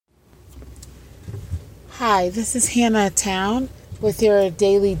Hi, this is Hannah Town with your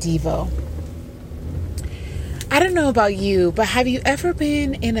Daily Devo. I don't know about you, but have you ever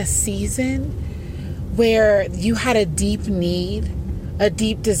been in a season where you had a deep need, a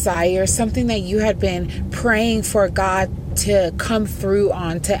deep desire, something that you had been praying for God to come through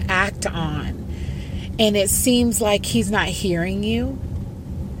on, to act on, and it seems like He's not hearing you?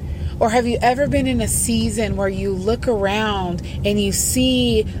 Or have you ever been in a season where you look around and you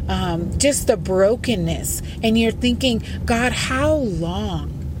see just the brokenness and you're thinking, God, how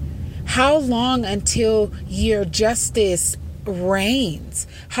long? How long until your justice reigns?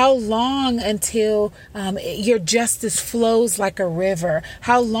 How long until your justice flows like a river?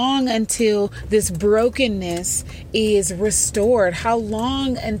 How long until this brokenness is restored? How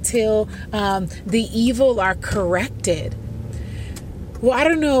long until the evil are corrected? Well, I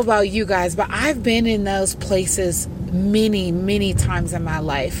don't know about you guys, but I've been in those places many, many times in my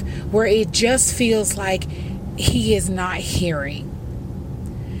life where it just feels like He is not hearing.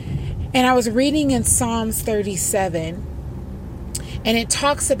 And I was reading in Psalms 37, and it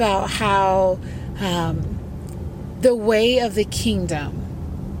talks about how the way of the kingdom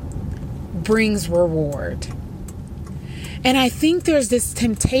brings reward. And I think there's this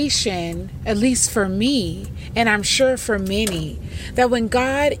temptation, at least for me, and I'm sure for many, that when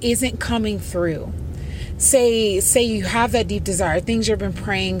God isn't coming through, say you have that deep desire, things you've been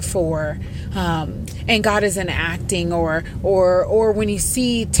praying for, and God isn't acting, or when you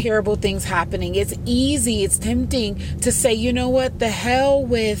see terrible things happening, it's easy, it's tempting to say, you know what, the hell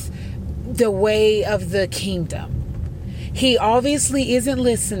with the way of the kingdom. He obviously isn't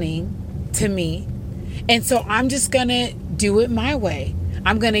listening to me, and so I'm just gonna do it my way.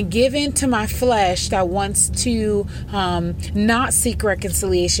 I'm going to give in to my flesh that wants to not seek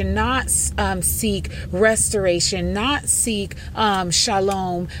reconciliation, not seek restoration, not seek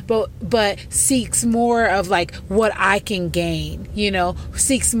shalom, but seeks more of like what I can gain,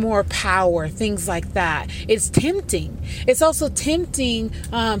 seeks more power, things like that. It's tempting. It's also tempting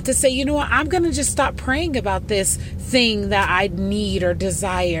to say, you know what, I'm going to just stop praying about this thing that I need or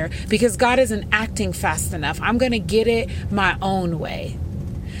desire because God isn't acting fast enough. I'm going to get it my own way.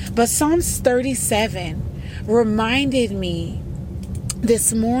 But Psalms 37 reminded me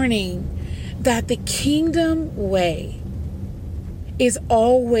this morning that the kingdom way is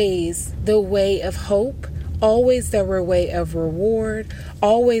always the way of hope, always the way of reward,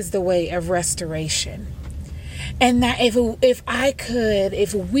 always the way of restoration. And that if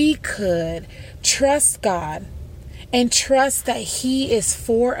we could trust God and trust that He is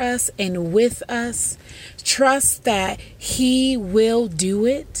for us and with us, trust that He will do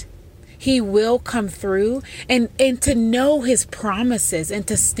it, He will come through, and to know His promises and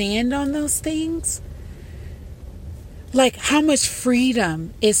to stand on those things, like how much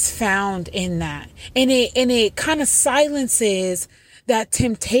freedom is found in that. And it kind of silences that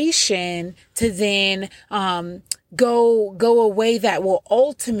temptation to then go a way that will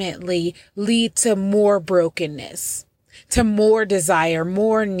ultimately lead to more brokenness, to more desire,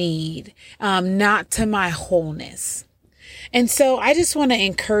 more need, not to my wholeness. And so I just want to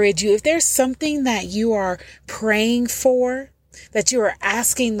encourage you, if there's something that you are praying for, that you are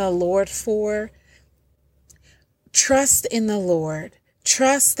asking the Lord for, trust in the Lord.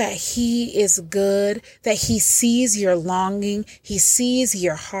 Trust that He is good, that He sees your longing, He sees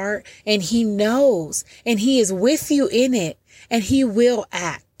your heart, and He knows, and He is with you in it, and He will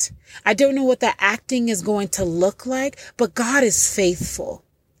act. I don't know what that acting is going to look like, but God is faithful.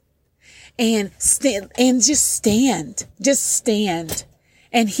 And just stand,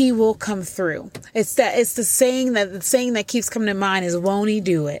 and He will come through. It's the saying that keeps coming to mind is, won't He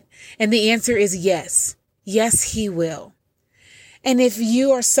do it? And the answer is yes. Yes, He will. And if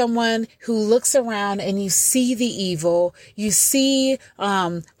you are someone who looks around and you see the evil, you see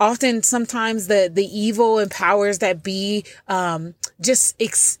sometimes the evil and powers that be just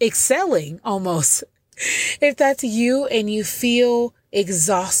excelling almost. If that's you and you feel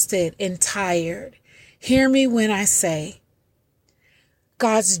exhausted and tired, hear me when I say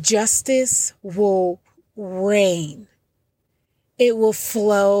God's justice will reign. It will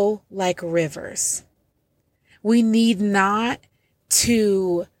flow like rivers. We need not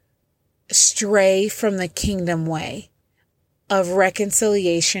to stray from the kingdom way of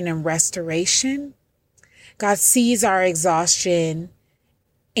reconciliation and restoration. God sees our exhaustion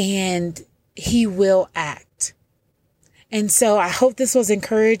and He will act. And so I hope this was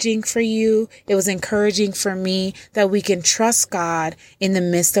encouraging for you. It was encouraging for me that we can trust God in the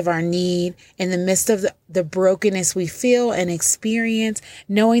midst of our need, in the midst of the brokenness we feel and experience,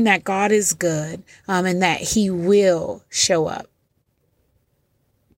 knowing that God is good, and that He will show up.